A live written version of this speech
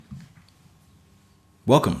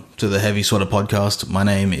Welcome to the Heavy Sweater Podcast. My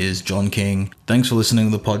name is John King. Thanks for listening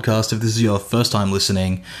to the podcast. If this is your first time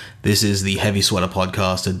listening, this is the Heavy Sweater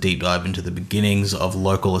Podcast, a deep dive into the beginnings of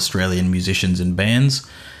local Australian musicians and bands.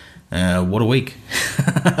 What a week.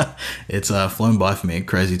 It's flown by for me.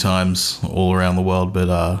 Crazy times all around the world,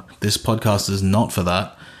 but this podcast is not for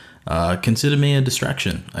that. Consider me a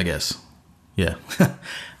distraction, I guess. Yeah.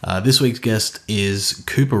 This week's guest is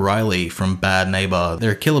Cooper Riley from Bad Neighbor.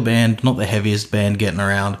 They're a killer band, not the heaviest band getting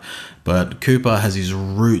around, but Cooper has his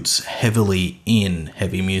roots heavily in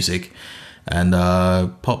heavy music. And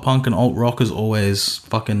pop punk and alt rock is always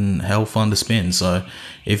fucking hell fun to spin. So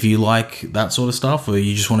if you like that sort of stuff, or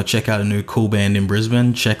you just want to check out a new cool band in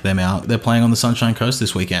Brisbane, check them out. They're playing on the Sunshine Coast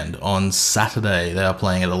this weekend. On Saturday, they are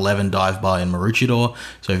playing at 11 Dive Bar in Maroochydore.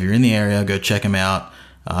 So if you're in the area, go check them out.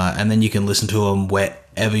 And then you can listen to them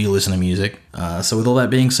wherever you listen to music. So with all that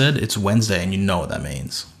being said, it's Wednesday and you know what that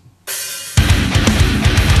means.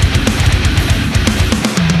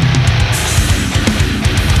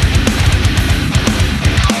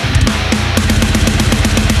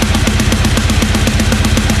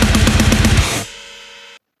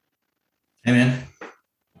 Hey man.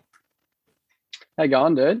 How you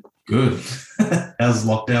going, dude? Good. How's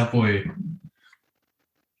lockdown for you?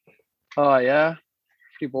 Oh yeah,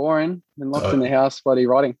 pretty boring. Been locked in the house, bloody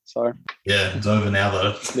rotting. So Yeah, it's over now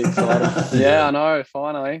though. pretty excited. Yeah, I know.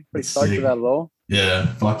 Finally, pretty stoked sick. about it all. Yeah,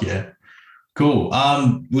 fuck yeah. Cool.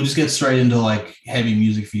 We'll just get straight into like heavy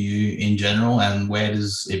music for you in general, and where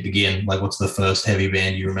does it begin? Like, what's the first heavy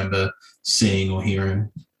band you remember seeing or hearing?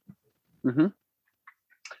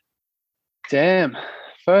 Damn,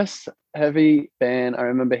 first heavy band I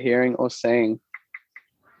remember hearing or seeing.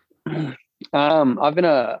 I've been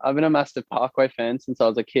a massive Parkway fan since I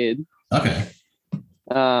was a kid. Okay.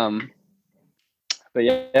 But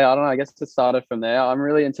yeah, I don't know. I guess it started from there. I'm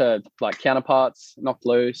really into like Counterparts, Knocked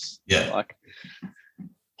Loose. Yeah. Like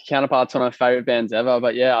Counterparts, one of my favorite bands ever.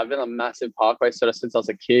 But yeah, I've been a massive Parkway sort of since I was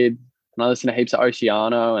a kid, and I listen to heaps of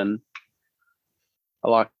Oceano, and I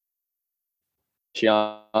like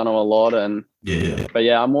Oceano a lot. And Yeah. but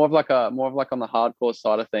yeah, I'm more of like on the hardcore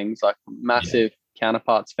side of things, like massive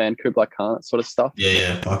Counterparts fan, Kublai Khan, that sort of stuff.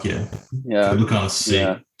 Yeah. Fuck yeah. Yeah, Kublai Khan is sick.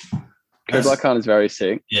 yeah. Kublai Khan is very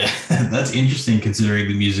sick. Yeah. That's interesting considering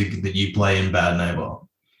the music that you play in Bad Neighbor.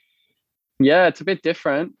 Yeah, it's a bit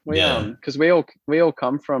different. Yeah. Because we all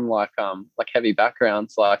come from like heavy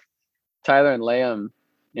backgrounds. Like Taylor and Liam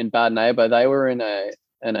in Bad Neighbor, they were in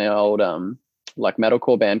an old like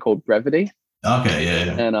metalcore band called Brevity. Okay,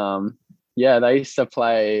 yeah. And yeah, they used to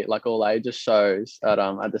play like all ages shows at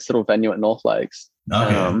this little venue at North Lakes.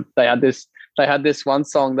 Okay. They had this one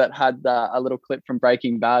song that had a little clip from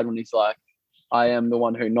Breaking Bad when he's like, "I am the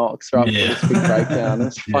one who knocks," right before this big breakdown.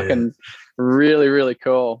 It's fucking really, really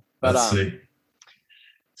cool. But That's sick.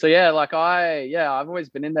 so yeah, like I've always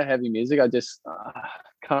been into heavy music. I just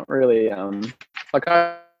can't really like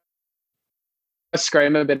I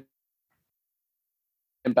scream a bit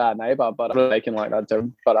in Bad Neighbor, but I'm making like that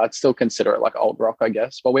too. But I'd still consider it like alt rock, I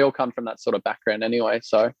guess. But we all come from that sort of background anyway.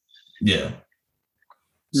 So Yeah.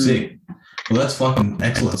 Sick. Well, that's fucking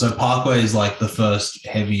excellent. So Parkway is like the first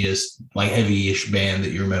heavy-ish band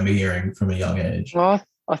that you remember hearing from a young age. well,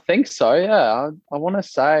 I think so. Yeah, I want to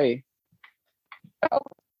say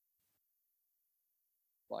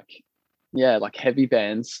like heavy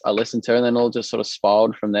bands I listened to, and then all just sort of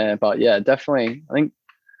spiraled from there. But yeah, definitely, I think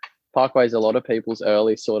Parkway's a lot of people's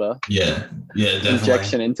early sort of Yeah, definitely.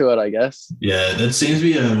 injection into it, I guess. Yeah, that seems to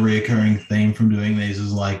be a reoccurring theme from doing these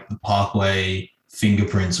is like the Parkway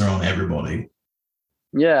fingerprints are on everybody.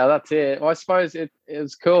 Yeah, that's it. Well, I suppose it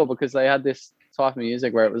was cool because they had this type of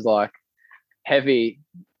music where it was like heavy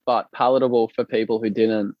but palatable for people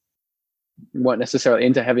who weren't necessarily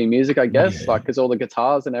into heavy music, I guess. Yeah. Like because all the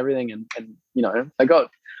guitars and everything, and you know, they got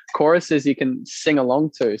choruses you can sing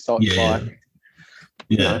along to. So it's like,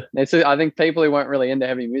 Yeah. I think people who weren't really into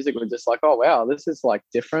heavy music were just like, oh wow, this is like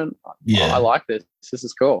different. Yeah. I like this. This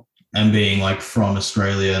is cool. And being like from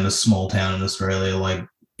Australia and a small town in Australia, like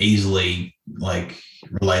easily like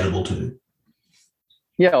relatable to.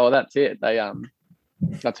 Yeah, well, that's it.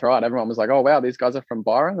 That's right. Everyone was like, oh wow, these guys are from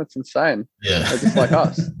Byron. That's insane. Yeah. They're just like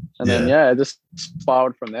us. And then it just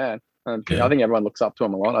spiraled from there. And I think everyone looks up to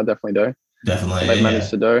them a lot. I definitely do. Definitely. What they've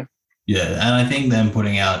managed to do. Yeah. And I think them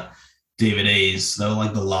putting out DVDs, they were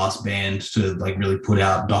like the last band to like really put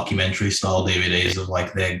out documentary style DVDs of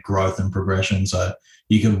like their growth and progression. So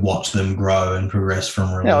you could watch them grow and progress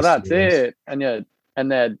from release. Yeah, well, that's it. And yeah,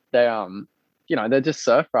 and they they're just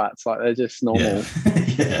surf rats. Like they're just normal,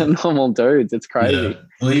 Yeah. normal dudes. It's crazy. Yeah.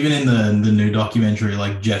 Well, even in the new documentary,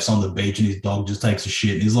 like Jeff's on the beach and his dog just takes a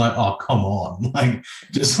shit, and he's like, "Oh, come on!" Like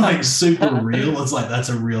just like super real. It's like that's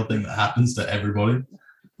a real thing that happens to everybody.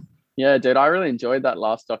 Yeah, dude, I really enjoyed that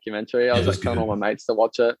last documentary. I was like telling all my mates to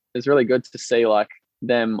watch it. It's really good to see like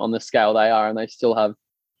them on the scale they are, and they still have,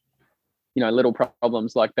 little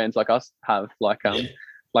problems like bands like us have, like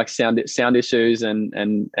sound issues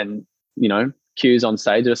and cues on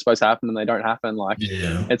stage that are supposed to happen and they don't happen. Like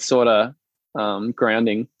it's sort of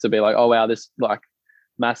grounding to be like, oh wow, this like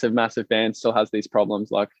massive band still has these problems.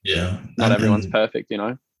 Like not everyone's perfect,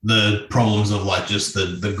 The problems of like just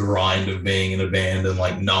the grind of being in a band and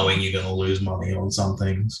like knowing you're going to lose money on some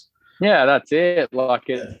things. Yeah, that's it. Like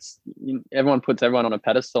everyone puts everyone on a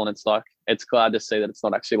pedestal, and it's like it's glad to see that it's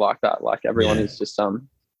not actually like that. Like everyone is just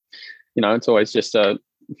it's always just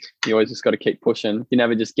you always just got to keep pushing. You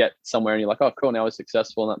never just get somewhere and you're like, oh cool, now we're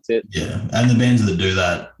successful and that's it. Yeah, and the bands that do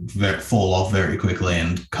that fall off very quickly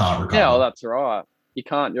and can't recover. Yeah, well, that's right. You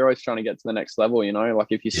can't. You're always trying to get to the next level. Like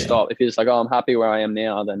if you stop, if you're just like, oh, I'm happy where I am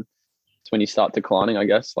now, then it's when you start declining, I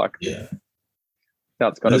guess. Like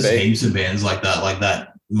that's got to be. There's heaps of bands like that.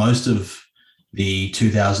 Most of the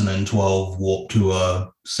 2012 Warped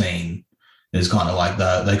Tour scene is kind of like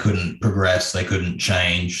that. They couldn't progress. They couldn't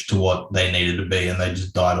change to what they needed to be, and they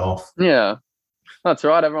just died off. Yeah, that's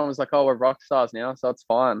right. Everyone was like, "Oh, we're rock stars now, so it's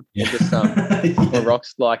fine." Yeah. We're just we're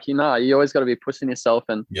rocks. Like you always got to be pushing yourself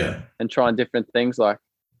and trying different things. Like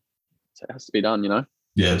it has to be done,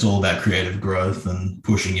 Yeah, it's all about creative growth and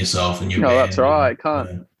pushing yourself and your. No, that's right.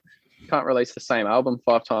 Can't release the same album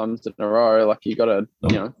 5 times in a row. Like you got to,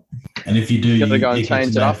 And if you do, you got to go and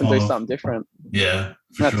change it up and do something different. Yeah,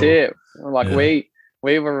 that's it. Like we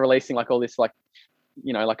were releasing like all this like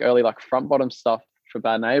early like front bottom stuff for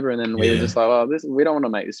Bad Neighbor, and then we were just like, oh, we don't want to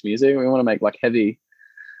make this music. We want to make like heavy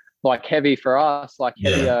for us, like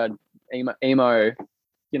heavier emo,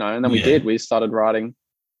 and then we did. We started writing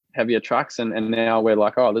heavier tracks, and now we're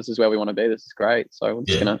like, oh, this is where we want to be. This is great. So we're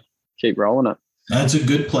just gonna keep rolling it. And it's a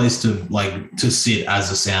good place to sit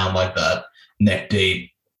as a sound like that, neck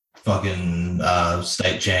deep, fucking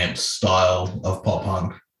State Champs style of pop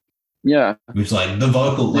punk. Yeah, which like the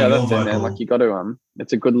vocal, like that's it, man. Like you got to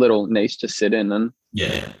it's a good little niche to sit in, and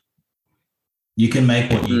you can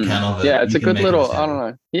make what you can of it. Yeah, it's a good little. I don't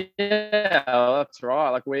know. Yeah, that's right.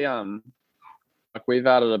 Like we've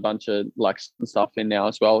added a bunch of like stuff in now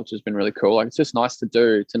as well, which has been really cool. Like it's just nice to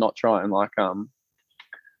do, to not try and like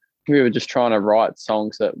we were just trying to write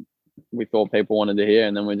songs that we thought people wanted to hear,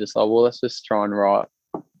 and then we're just like, well, let's just try and write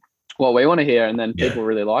what we want to hear, and then people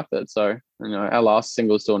really liked it. So our last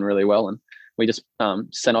single's doing really well, and we just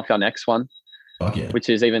sent off our next one, which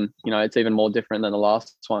is even it's even more different than the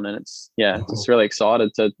last one, and it's just really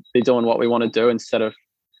excited to be doing what we want to do instead of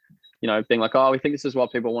being like, oh, we think this is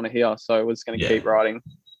what people want to hear, so we're just going to keep writing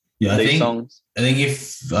these songs. I think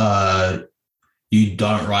if you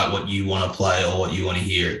don't write what you want to play or what you want to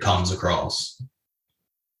hear, it comes across.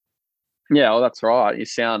 Yeah, well, that's right. You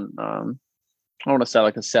sound, I don't want to say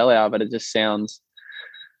like a sellout, but it just sounds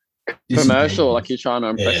commercial, like you're trying to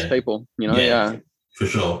impress people, Yeah, for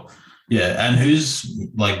sure. Yeah, and who's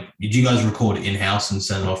like, did you guys record in-house and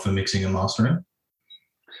send it off for mixing and mastering?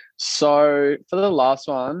 So for the last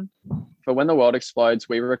one, for When the World Explodes,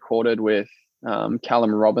 we recorded with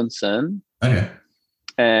Callum Robinson. Okay.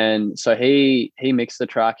 And so he mixed the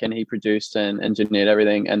track and he produced and engineered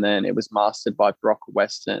everything. And then it was mastered by Brock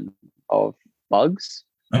Weston of Bugs.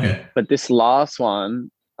 Okay. But this last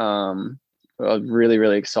one, I was really,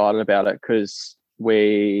 really excited about it because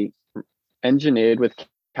we engineered with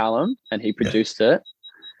Callum and he produced it.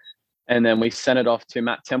 And then we sent it off to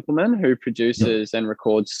Matt Templeman, who produces and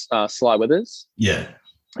records Sly Withers. Yeah.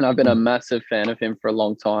 And I've been a massive fan of him for a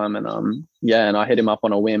long time. And and I hit him up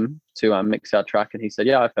on a whim to mix our track. And he said,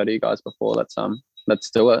 yeah, I've heard of you guys before. Let's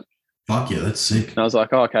do it. Fuck yeah, that's sick. And I was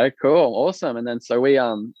like, oh, okay, cool, awesome. And then so we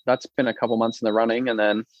that's been a couple months in the running. And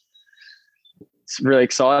then it's really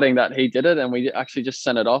exciting that he did it. And we actually just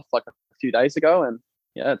sent it off like a few days ago. And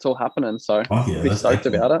yeah, it's all happening. So we're stoked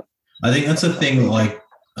about it. I think that's a thing like,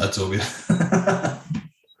 that's all good.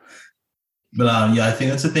 But I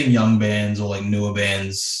think that's the thing young bands or like newer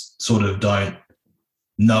bands sort of don't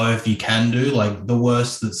know if you can do. Like the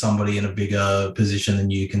worst that somebody in a bigger position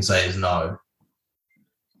than you can say is no.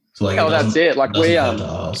 So like, that's it. Like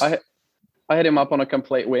I hit him up on a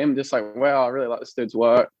complete whim, just like, wow, I really like this dude's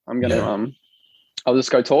work. I'm gonna I'll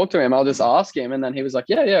just go talk to him. I'll just ask him, and then he was like,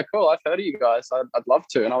 yeah, cool. I've heard of you guys. I'd love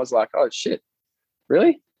to. And I was like, oh shit,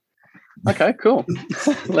 really? Okay, cool.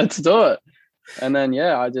 Let's do it. And then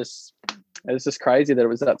I just it's just crazy that it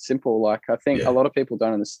was that simple. Like, I think Yeah. a lot of people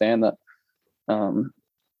don't understand that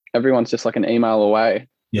everyone's just like an email away.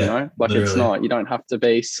 Yeah, You know, like literally. it's not. You don't have to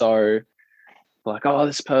be so like, oh,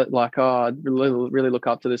 I really look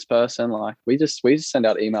up to this person. Like, we just send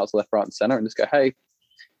out emails left, right, and center, and just go, hey,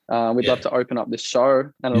 we'd love to open up this show,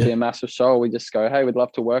 and it'll be a massive show. We just go, hey, we'd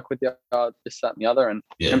love to work with you, this, that, and the other, and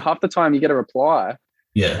half the time you get a reply.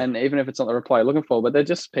 Yeah. And even if it's not the reply you're looking for, but they're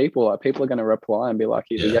just people. Like, people are going to reply and be like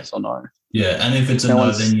either yes or no. Yeah, and if it's a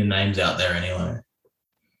no, then your name's out there anyway.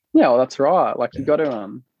 Yeah, well, that's right. Like, you got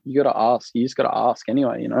to ask. You just got to ask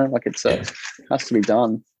anyway. You know, like it has to be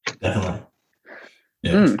done. Definitely.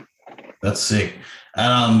 Yeah, that's sick.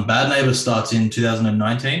 Bad Neighbor starts in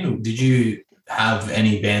 2019. Did you have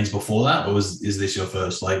any bands before that, or is this your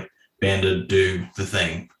first like band to do the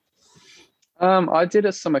thing? I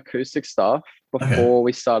did some acoustic stuff before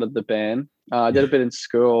we started the band. I did a bit in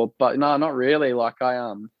school, but no, not really. Like,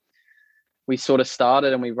 we sort of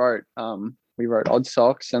started and we wrote Odd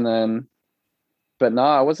Socks, and then, but no,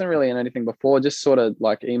 I wasn't really in anything before. Just sort of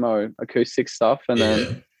like emo acoustic stuff, and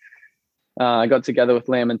then I got together with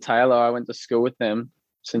Liam and Taylor. I went to school with them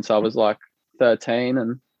since I was like 13,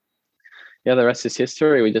 and the rest is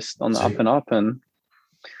history. We just on the up and up, and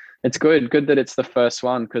it's good that it's the first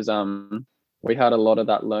one, because we had a lot of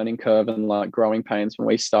that learning curve and like growing pains when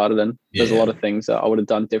we started, and there's a lot of things that I would have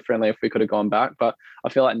done differently if we could have gone back. But I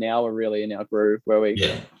feel like now we're really in our groove where we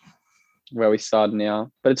started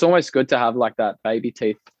now. But it's almost good to have like that baby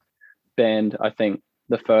teeth band. I think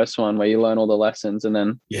the first one where you learn all the lessons, and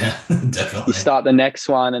then definitely you start the next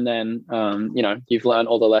one, and then you've learned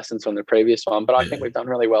all the lessons from the previous one. But I think we've done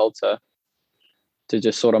really well to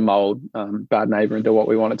just sort of mold Bad Neighbor into what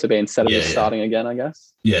we want it to be, instead of just starting again, I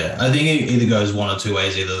guess. Yeah, I think it either goes one or two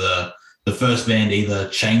ways. Either the first band either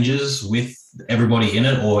changes with everybody in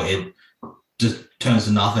it, or it just turns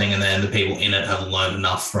to nothing, and then the people in it have learned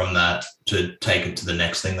enough from that to take it to the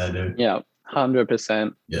next thing they do. Yeah,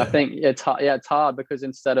 100%. I think it's hard. Yeah, it's hard because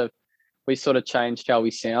instead of we sort of changed how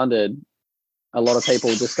we sounded, a lot of people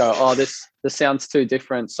just go, oh, this sounds too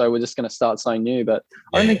different, so we're just going to start something new. But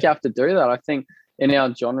I don't think you have to do that. I think in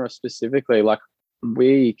our genre specifically, like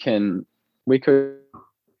we could make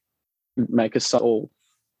a song,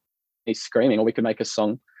 he's screaming, or we could make a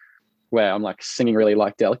song where I'm like singing really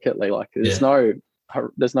like delicately. Like there's no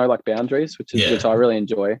like boundaries, which I really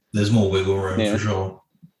enjoy. There's more wiggle room for sure.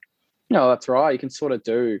 No, that's right. You can sort of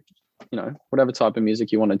do, whatever type of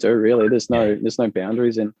music you want to do. Really, there's no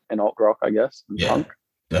boundaries in alt rock, I guess. Punk.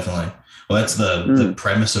 Definitely. Well, that's the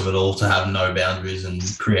premise of it all, to have no boundaries and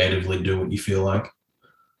creatively do what you feel like.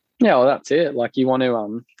 Yeah, well, that's it. Like you want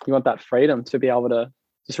that freedom to be able to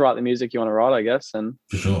just write the music you want to write, I guess. And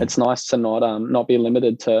it's nice to not be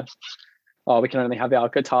limited to, we can only have our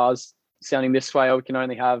guitars sounding this way, or we can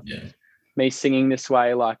only have me singing this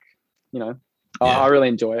way. Like, I really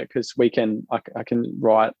enjoy it because I can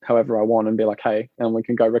write however I want and be like, hey, and we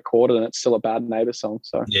can go record it, and it's still a Bad Neighbor song.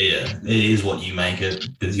 So it is what you make it,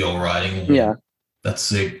 because you're writing. That's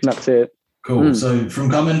sick. That's it. Cool. So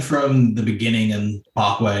coming from the beginning and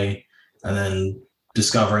Parkway, and then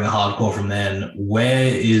discovering hardcore from then, where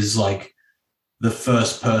is like the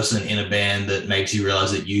first person in a band that makes you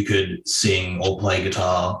realize that you could sing or play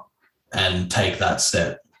guitar and take that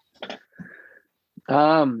step?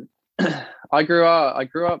 I grew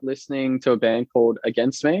up listening to a band called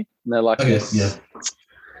Against Me, and they're like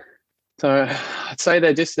So I'd say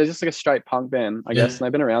they're just like a straight punk band, I guess. And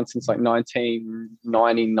they've been around since like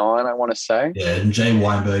 1999, I want to say. Yeah, and Jay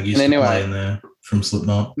Weinberg used to play in there from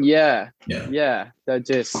Slipknot. Yeah. They're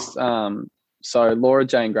just so Laura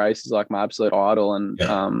Jane Grace is like my absolute idol, and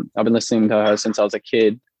I've been listening to her since I was a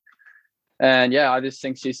kid. And I just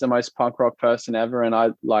think she's the most punk rock person ever. And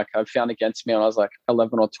I found Against Me when I was like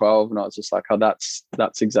 11 or 12, and I was just like, oh, that's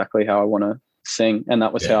exactly how I want to sing. And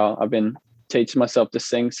that was how I've been teaching myself to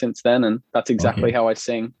sing since then, and that's exactly how I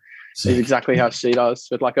sing. It's exactly how she does,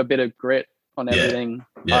 with like a bit of grit on everything.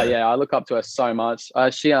 I look up to her so much.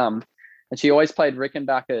 She always played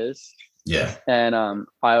Rickenbackers. And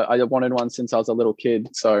I wanted one since I was a little kid,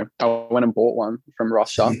 so I went and bought one from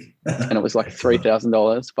Russia, and it was like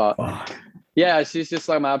 $3,000. But she's just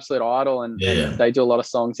like my absolute idol, and they do a lot of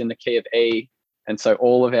songs in the key of E. And so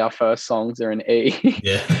all of our first songs are in E. We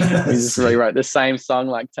just rewrote the same song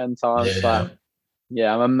like 10 times. But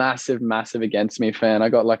I'm a massive, massive Against Me fan. I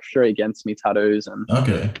got like 3 Against Me tattoos, and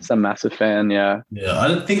it's a massive fan. I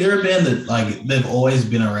don't think they're a band that like they've always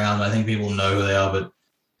been around. I think people know who they are, but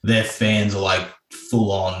their fans are like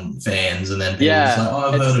full on fans, and then people are just like,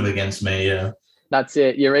 oh, I've heard of Against Me. That's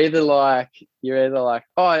it. You're either like,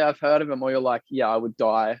 oh, I've heard of them, or you're like, I would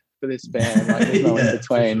die for this band. Like there's no in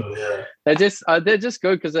between. Sure, yeah. They're just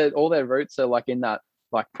good because all their roots are like in that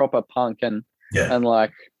like proper punk and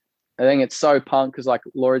like I think it's so punk because like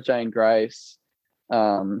Laura Jane Grace,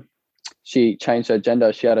 she changed her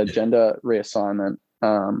gender. She had a gender reassignment.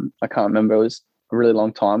 I can't remember. It was a really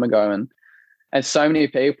long time ago, and so many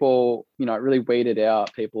people, you know, it really weeded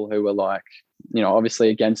out people who were like, you know, obviously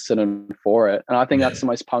against it and for it. And I think that's the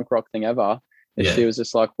most punk rock thing ever. She was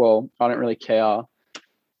just like, well, I don't really care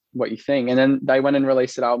what you think. And then they went and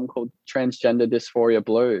released an album called Transgender Dysphoria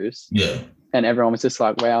Blues. Yeah. And everyone was just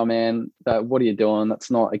like, wow, man, what are you doing? That's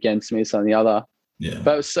not against me, something the other. Yeah.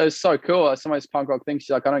 But it was so cool. It's the most punk rock thing. She's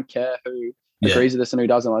like, I don't care who agrees with this and who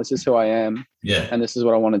doesn't. Like, this is who I am. Yeah. And this is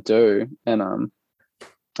what I want to do. And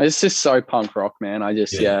it's just so punk rock, man.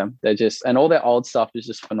 They're just, and all their old stuff is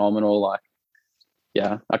just phenomenal. Like,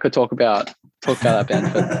 I could talk about that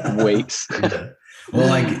band for weeks. Well,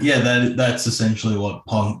 like, that's essentially what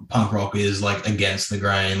punk rock is, like, against the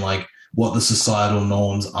grain, like what the societal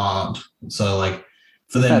norms aren't. So, like,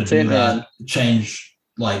 for them to do that, change,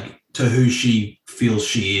 like, to who she feels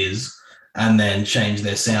she is, and then change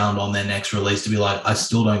their sound on their next release to be like, I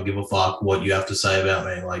still don't give a fuck what you have to say about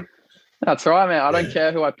me. Like, that's right, man. I don't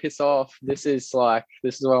care who I piss off. This is what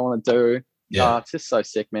I want to do. Yeah, it's just so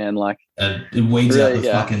sick, man. Like, and it weeds out the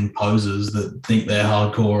fucking posers that think they're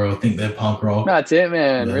hardcore or think they're punk rock. No, that's it,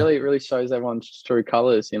 man. Yeah. Really shows everyone's true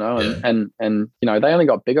colors, you know. And you know, they only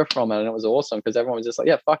got bigger from it, and it was awesome because everyone was just like,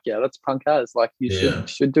 yeah, fuck yeah, that's punk as. Like, you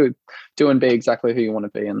should do and be exactly who you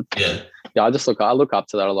want to be. And I look up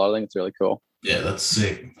to that a lot. I think it's really cool. Yeah, that's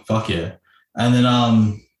sick. Fuck yeah. And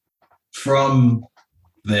then from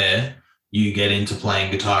there you get into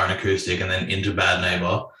playing guitar and acoustic, and then into Bad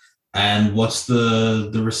Neighbor. And what's the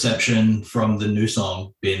reception from the new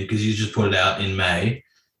song been? Because you just put it out in May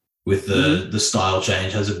with the style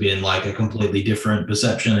change. Has it been like a completely different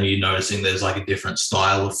perception? Are you noticing there's like a different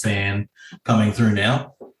style of fan coming through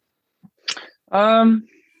now? I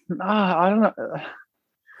don't know.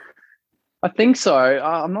 I think so.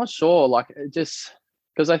 I'm not sure. Like, it just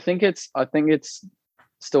because I think it's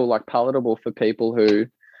still like palatable for people who,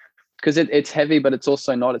 because it's heavy, but it's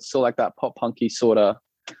also not. It's still like that pop punky sort of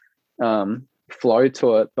flow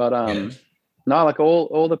to it. But no, like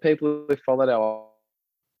all the people who followed our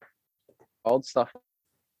old stuff,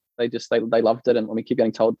 they loved it, and we keep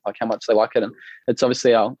getting told like how much they like it, and it's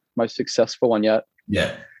obviously our most successful one yet.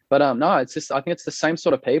 Yeah. But no, it's just, I think it's the same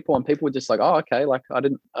sort of people, and people were just like, oh, okay, like I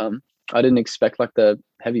didn't expect like the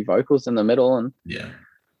heavy vocals in the middle, and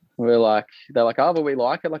they're like, oh, but we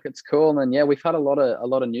like it, like it's cool. And then we've had a lot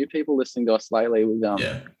of new people listening to us lately with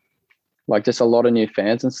like just a lot of new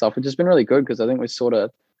fans and stuff, which has been really good because I think we're sort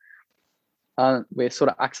of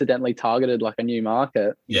accidentally targeted like a new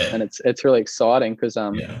market. And it's really exciting because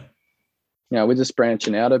you know, we're just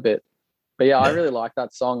branching out a bit. But I really like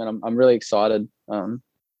that song, and I'm really excited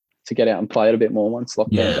to get out and play it a bit more once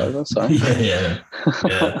lockdown's over. So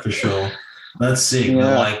yeah, for sure. That's sick.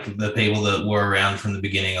 That, like, the people that were around from the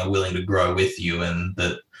beginning are willing to grow with you, and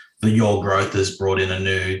that your growth has brought in a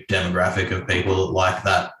new demographic of people that like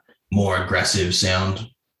that more aggressive sound.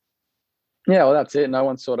 Yeah, well, that's it. No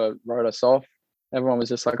one sort of wrote us off. Everyone was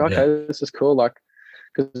just like, okay, this is cool. Like,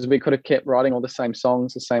 because we could have kept writing all the same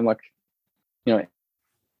songs, the same, like, you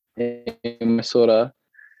know, sort of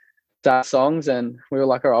sad songs, and we were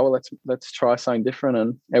like, all right, well, let's try something different,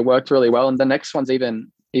 and it worked really well. And the next one's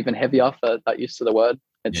even heavier for that use of the word.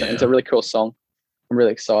 It's a really cool song. I'm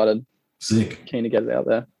really excited. Sick. Keen to get it out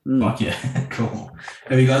there. Fuck yeah. Cool.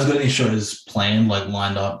 Have you guys got any shows planned, like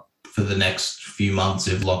lined up for the next few months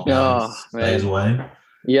if lockdown stays away?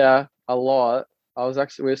 Yeah, a lot. We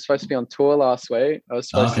were supposed to be on tour last week. I was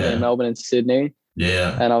supposed to be in Melbourne and Sydney.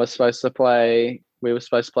 Yeah. And we were supposed to play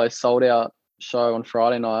a sold out show on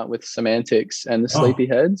Friday night with Semantics and the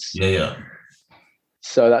Sleepyheads. Yeah.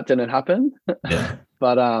 So that didn't happen. Yeah.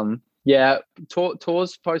 But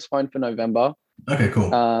tours postponed for November. Okay,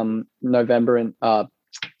 cool. November and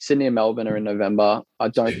Sydney and Melbourne are in November. I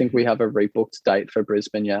don't think we have a rebooked date for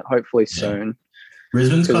Brisbane yet. Hopefully soon.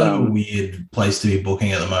 Brisbane's kind of a weird place to be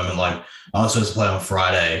booking at the moment. Like, I was supposed to play on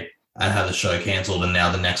Friday and had the show cancelled, and now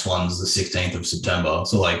the next one's the 16th of September.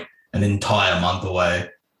 So like an entire month away.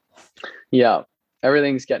 Yeah,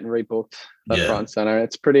 everything's getting rebooked left, right, and center.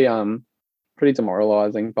 It's pretty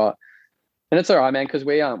demoralizing, and it's all right, man, because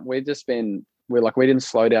we didn't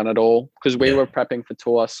slow down at all because we were prepping for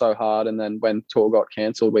tour so hard, and then when tour got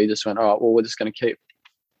cancelled, we just went, all right, well, we're just going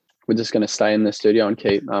to stay in the studio and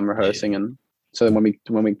keep rehearsing, and so then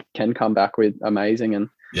when we can come back, we're amazing, and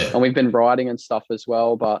we've been writing and stuff as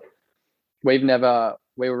well, but we've never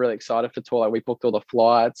we were really excited for tour. Like we booked all the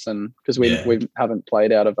flights, and because we Yeah. we haven't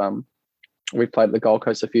played out of we've played the Gold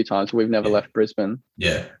Coast a few times. We've never Yeah. left Brisbane.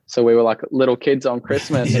 Yeah. So we were like little kids on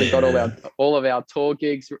Christmas. We got Yeah. all of our tour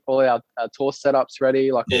gigs, all our tour setups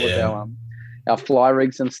ready, like all of Yeah. our fly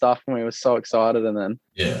rigs and stuff, and we were so excited. And then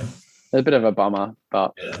Yeah. it's a bit of a bummer,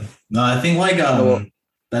 but Yeah. No, I think like well,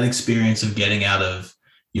 that experience of getting out of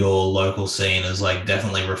your local scene is like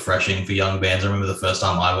definitely refreshing for young bands. I remember the first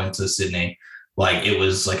time I went to Sydney, like it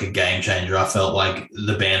was like a game changer. I felt like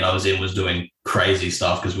the band I was in was doing crazy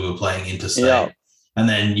stuff because we were playing interstate. Yeah. And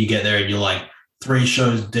then you get there and you're like 3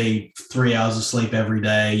 shows deep, 3 hours of sleep every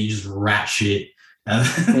day. You just rat shit. And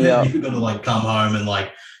then you've got to like come home and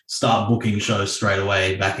like start booking shows straight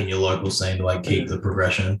away back in your local scene to like keep the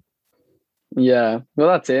progression. Yeah. Well,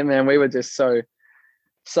 that's it, man. We were just so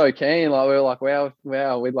keen. Like we were like, wow.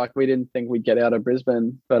 We didn't think we'd get out of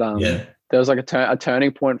Brisbane, but there was like a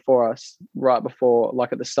turning point for us right before,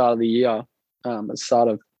 like at the start of the year, the start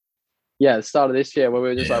of this year, where we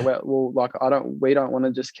were just like, well, like we don't want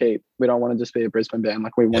to just be a Brisbane band.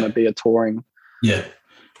 Like we want to be a touring. Yeah,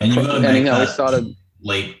 and you've got to make that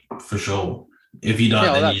leap for sure. If you don't,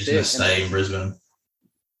 then you're just going to stay in Brisbane.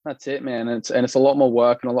 That's it, man. It's a lot more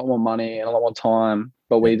work and a lot more money and a lot more time.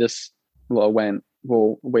 But we just went,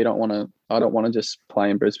 well, we don't want to. I don't want to just play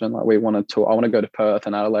in Brisbane. Like we want to tour. I want to go to Perth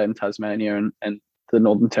and Adelaide and Tasmania and the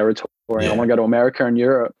Northern Territory. I want to go to America and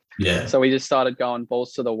Europe. Yeah. So we just started going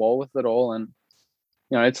balls to the wall with it all, and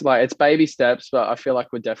it's baby steps, but I feel like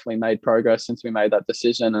we've definitely made progress since we made that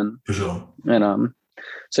decision. And for sure. And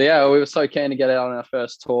so yeah, we were so keen to get out on our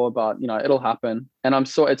first tour, but it'll happen. And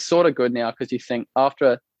it's sort of good now because you think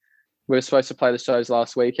after we were supposed to play the shows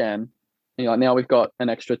last weekend, now we've got an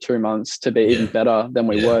extra 2 months to be even better than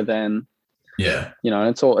we were then. Yeah.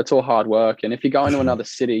 It's all hard work, and if you go into another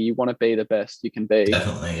city, you want to be the best you can be.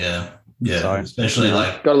 Definitely, yeah. Yeah, so, especially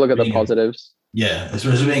like got to look at the positives. Yeah,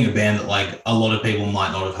 especially being a band that like a lot of people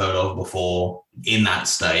might not have heard of before in that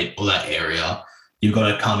state or that area. You've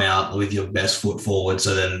got to come out with your best foot forward,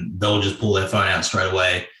 so then they'll just pull their phone out straight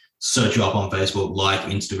away, search you up on Facebook, like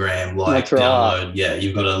Instagram, like download. Right. Yeah,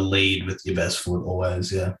 you've got to lead with your best foot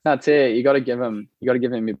always. Yeah, that's it. You got to give them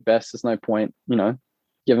your best. There's no point,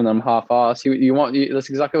 giving them half-ass. That's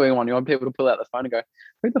exactly what you want. You want people to pull out the phone and go,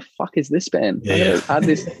 who the fuck is this band? Yeah. Add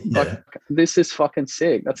this. Like, this is fucking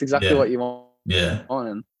sick. That's exactly what you want. Yeah.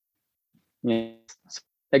 And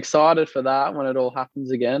excited for that when it all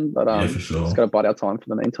happens again. But for sure. Just got to bide our time for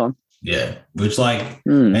the meantime. Yeah. Which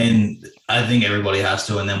and I think everybody has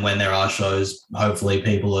to. And then when there are shows, hopefully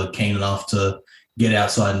people are keen enough to get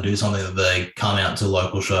outside and do something that they come out to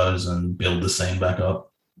local shows and build the scene back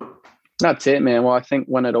up. That's it, man. Well, I think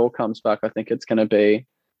when it all comes back, I think it's going to be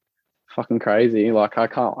fucking crazy. Like I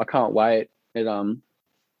can't wait.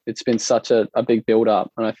 It's been such a big build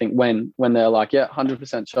up, and I think when they're like,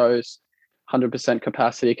 100% shows, 100%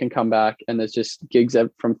 capacity can come back, and there's just gigs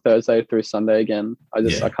from Thursday through Sunday again. I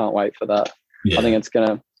can't wait for that. Yeah. I think it's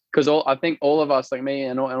gonna, because I think all of us, like me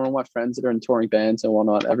and all my friends that are in touring bands and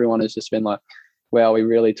whatnot, everyone has just been like, wow, we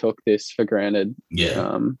really took this for granted.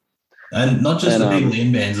 Yeah. And not just the people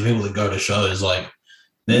in bands, the people that go to shows. Like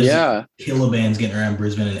there's killer bands getting around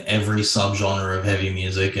Brisbane in every subgenre of heavy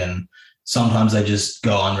music, and sometimes they just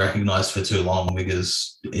go unrecognized for too long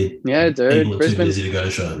because people are too busy to go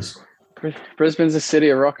to shows. Brisbane's a city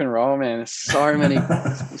of rock and roll, man. There's so many,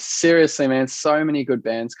 seriously, man, so many good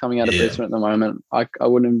bands coming out of Brisbane at the moment. I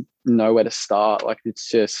wouldn't know where to start. Like it's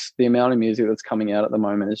just the amount of music that's coming out at the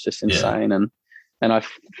moment is just insane. And I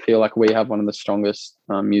feel like we have one of the strongest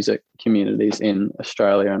music communities in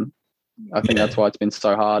Australia. And I think that's why it's been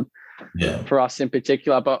so hard for us in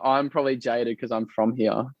particular. But I'm probably jaded because I'm from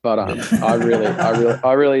here. But I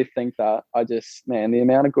really think that the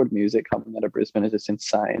amount of good music coming out of Brisbane is just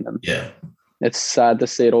insane. And it's sad to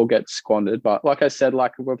see it all get squandered. But like I said,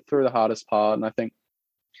 like we're through the hardest part. And I think,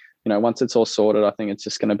 once it's all sorted, I think it's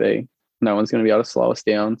just going to be, no one's going to be able to slow us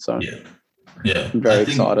down. So I'm very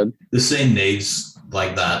excited. The scene needs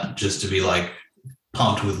like that just to be like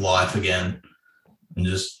pumped with life again and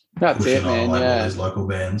just pushing on like all these local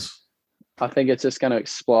bands. I think it's just going to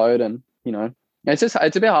explode, and it's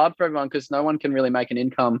a bit hard for everyone because no one can really make an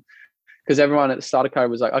income, because everyone at the start of COVID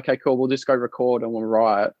was like, okay, cool, we'll just go record and we'll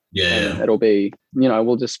write. And it'll be,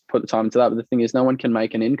 we'll just put the time into that. But the thing is, no one can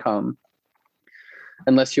make an income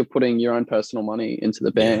unless you're putting your own personal money into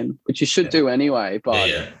the band, which you should do anyway. But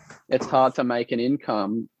it's hard to make an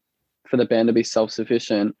income for the band to be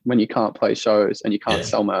self-sufficient when you can't play shows and you can't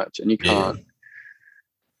sell merch and you can't.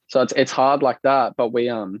 So it's hard like that. But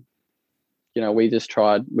we we just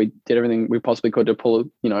tried. We did everything we possibly could to pull,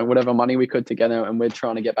 whatever money we could together, and we're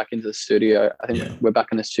trying to get back into the studio. I think we're back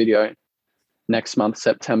in the studio next month,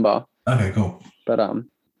 September. Okay, cool. But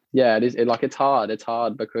yeah, it's hard. It's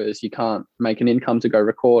hard because you can't make an income to go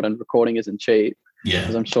record, and recording isn't cheap. Yeah.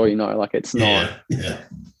 As I'm sure you know, like it's not. Yeah.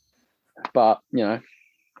 But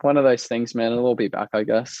one of those things, man. It'll all be back, I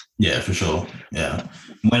guess. Yeah, for sure. Yeah.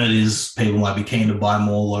 When it is, people might be keen to buy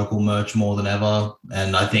more local merch more than ever.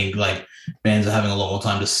 And I think like bands are having a lot more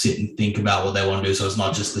time to sit and think about what they want to do. So it's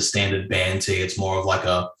not just the standard band tee. It's more of like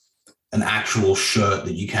an actual shirt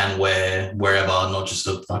that you can wear wherever, not just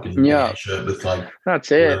a fucking band shirt with like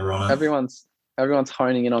that's it. Everyone's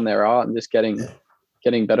honing in on their art and just getting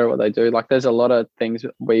better at what they do. Like there's a lot of things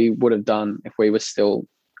we would have done if we were still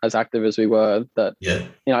as active as we were, that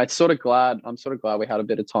I'm sort of glad we had a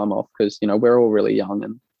bit of time off, because we're all really young,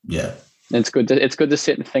 and it's good to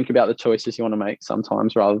sit and think about the choices you want to make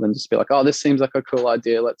sometimes, rather than just be like, oh, this seems like a cool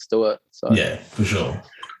idea, let's do it. So yeah, for sure.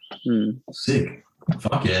 Sick.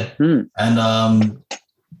 Fuck yeah. And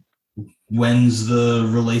when's the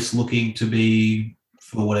release looking to be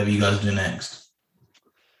for whatever you guys do next?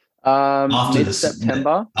 After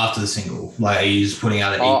September. After the single, like, are you just putting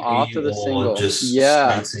out an EP after the single? Just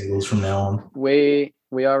straight singles from now on? We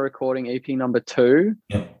are recording EP number 2.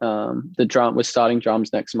 Yep. We're starting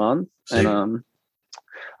drums next month. Sick. And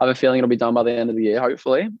I have a feeling it'll be done by the end of the year,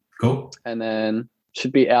 hopefully. Cool. And then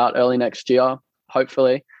should be out early next year,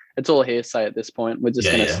 hopefully. It's all hearsay at this point. We're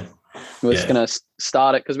just gonna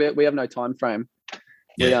start it, because we have no time frame.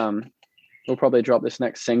 We'll probably drop this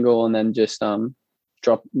next single, and then just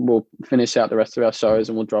we'll finish out the rest of our shows,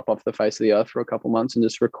 and we'll drop off the face of the earth for a couple months and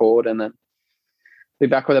just record, and then be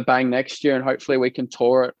back with a bang next year. And hopefully we can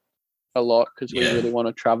tour it a lot, because we really want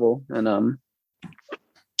to travel. And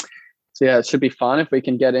so yeah, it should be fun if we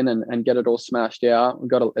can get in and get it all smashed out.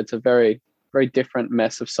 It's a very, very different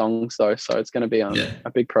mess of songs though, so it's going to be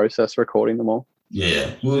a big process recording them all.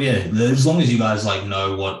 Well, as long as you guys like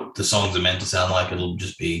know what the songs are meant to sound like, it'll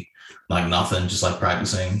just be like nothing, just like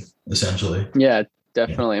practicing essentially.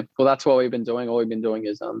 Definitely. Well, that's what we've been doing. All we've been doing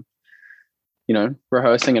is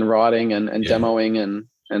rehearsing and writing and demoing,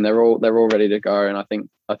 and they're all ready to go. And I think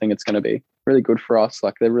it's going to be really good for us.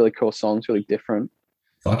 Like, they're really cool songs, really different.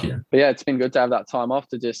 Fuck yeah. But yeah, it's been good to have that time off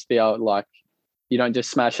to just be able to, like, you don't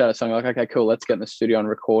just smash out a song like, okay, cool, let's get in the studio and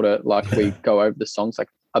record it. Like we go over the songs like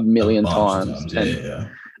a million times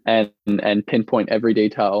and pinpoint every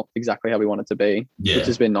detail exactly how we want it to be, which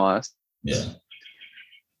has been nice. And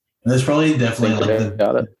there's probably definitely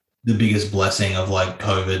like the biggest blessing of like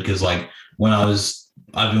COVID, because like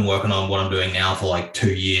I've been working on what I'm doing now for like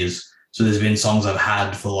 2 years. So there's been songs I've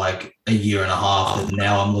had for like a year and a half that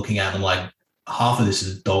now I'm looking at and I'm like, half of this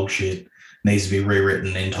is dog shit, needs to be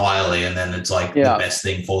rewritten entirely. And then it's like the best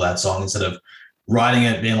thing for that song, instead of writing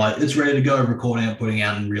it, being like, it's ready to go, recording it, putting it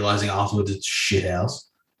out, and realizing afterwards it's shit house.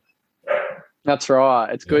 That's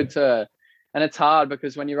right. It's good to, and it's hard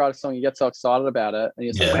because when you write a song, you get so excited about it, and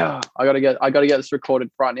you're like, wow, I gotta get this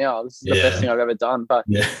recorded right now. This is the best thing I've ever done. But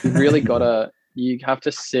you really you have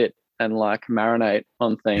to sit and like marinate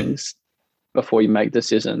on things before you make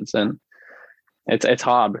decisions. And it's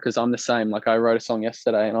hard, because I'm the same. Like, I wrote a song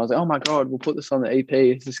yesterday and I was like, oh my God, we'll put this on the EP.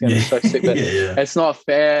 This is going to be so sick. But it's not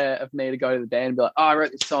fair of me to go to the band and be like, oh, I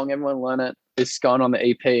wrote this song, everyone learn it, it's going on the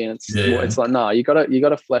EP. And it's like, no, you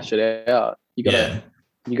gotta flesh it out. You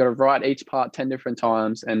gotta write each part 10 different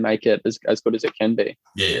times and make it as good as it can be.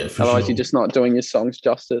 Otherwise you're just not doing your songs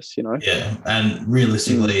justice, And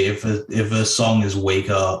realistically, if a song is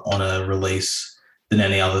weaker on a release than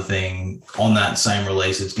any other thing, on that same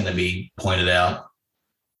release it's going to be pointed out.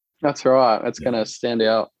 That's right. It's going to stand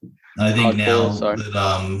out. And I think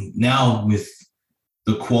now with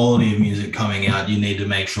the quality of music coming out, you need to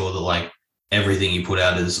make sure that like everything you put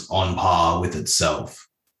out is on par with itself,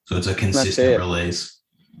 so it's a consistent release.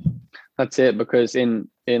 That's it, because in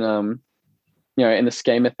the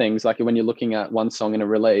scheme of things, like when you're looking at one song in a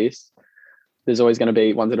release, there's always going to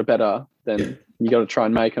be ones that are better. Then you got to try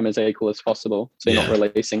and make them as equal as possible, so you're not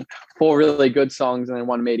releasing 4 really good songs and then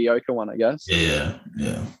 1 mediocre one, I guess.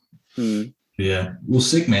 Well,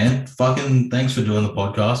 sick, man. Fucking thanks for doing the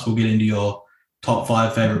podcast. We'll get into your top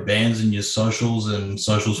 5 favorite bands and your socials and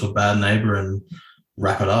socials for Bad Neighbor and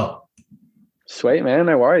wrap it up. Sweet, man.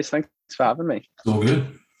 No worries. Thanks for having me. It's all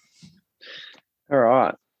good. All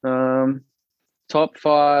right. Top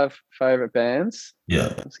 5 favorite bands.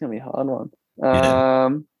 Yeah. It's going to be a hard one.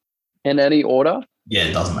 In any order? Yeah,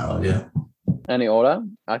 it doesn't matter. Yeah. Any order?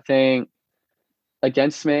 I think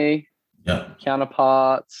Against Me. Yeah.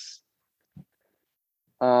 Counterparts.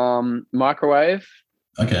 Microwave.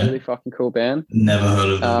 Okay. Really fucking cool band. Never heard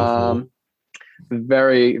of them before.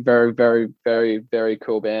 Very, very, very, very, very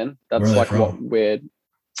cool band. Where are That's they like what from? weird.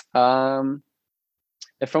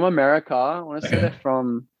 They're from America. I want to say Okay. they're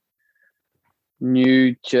from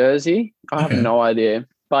New Jersey. I have Okay. no idea,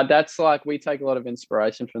 but that's like we take a lot of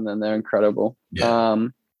inspiration from them. They're incredible. Yeah.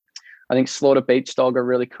 I think Slaughter Beach Dog are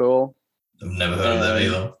really cool, I've never heard of and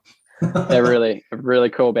them they're either. really a really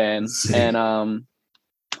cool band. And Sick.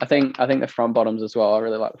 I think the Front Bottoms as well. I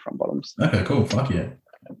really like the Front Bottoms. Okay, cool. Fuck yeah.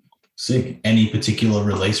 Sick. Any particular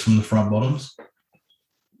release from the Front Bottoms?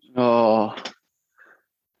 Oh,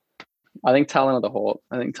 I think Talent of the Hawk.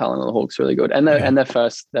 I think Talent of the Hawk's really good, and their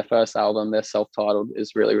first album, their self-titled,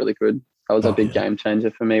 is really really good. That was a Fuck big yeah. game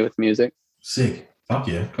changer for me with music. Sick. Fuck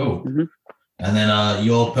yeah. Cool. Mhm. And then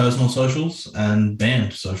your personal socials and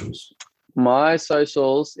band socials. My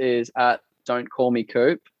socials is at Don't Call Me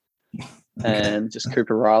Coop Okay. and just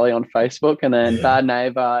Cooper Riley on Facebook, and then Yeah. Bad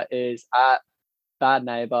Neighbor is at Bad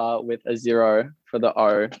Neighbor with a 0 for the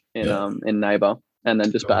O Yeah. in neighbor, and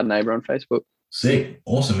then just Cool. Bad Neighbor on Facebook. Sick.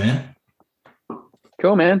 Awesome, man.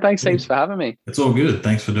 Cool, man. Thanks Cool. heaps for having me. It's all good.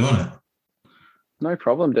 Thanks for doing it. No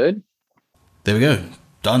problem, dude. There we go.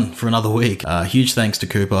 Done for another week. Huge thanks to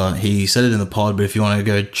Cooper. He said it in the pod, but if you want to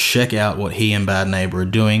go check out what he and Bad Neighbor are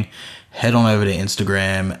doing, head on over to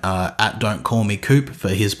Instagram at Don't Call Me Coop for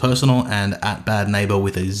his personal, and at Bad Neighbor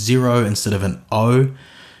with a 0 instead of an O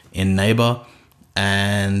in neighbor.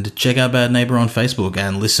 And check out Bad Neighbor on Facebook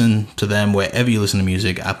and listen to them wherever you listen to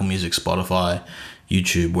music: Apple Music, Spotify,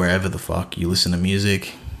 YouTube, wherever the fuck you listen to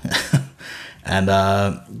music. And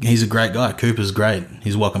he's a great guy. Cooper's great.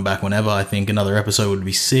 He's welcome back whenever. I think another episode would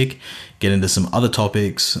be sick. Get into some other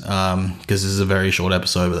topics because this is a very short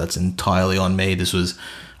episode, but that's entirely on me.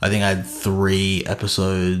 I think I had 3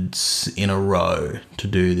 episodes in a row to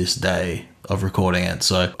do this day of recording it,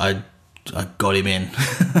 so I got him in.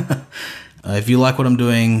 If you like what I'm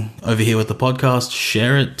doing over here with the podcast,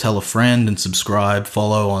 share it, tell a friend, and subscribe.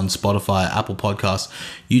 Follow on Spotify, Apple Podcasts,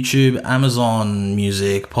 YouTube, Amazon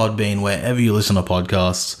Music, Podbean, wherever you listen to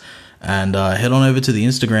podcasts. And head on over to the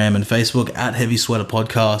Instagram and Facebook at Heavy Sweater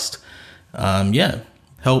Podcast.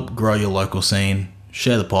 Help grow your local scene.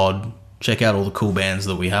 Share the pod. Check out all the cool bands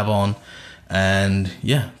that we have on. And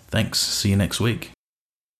yeah, thanks. See you next week.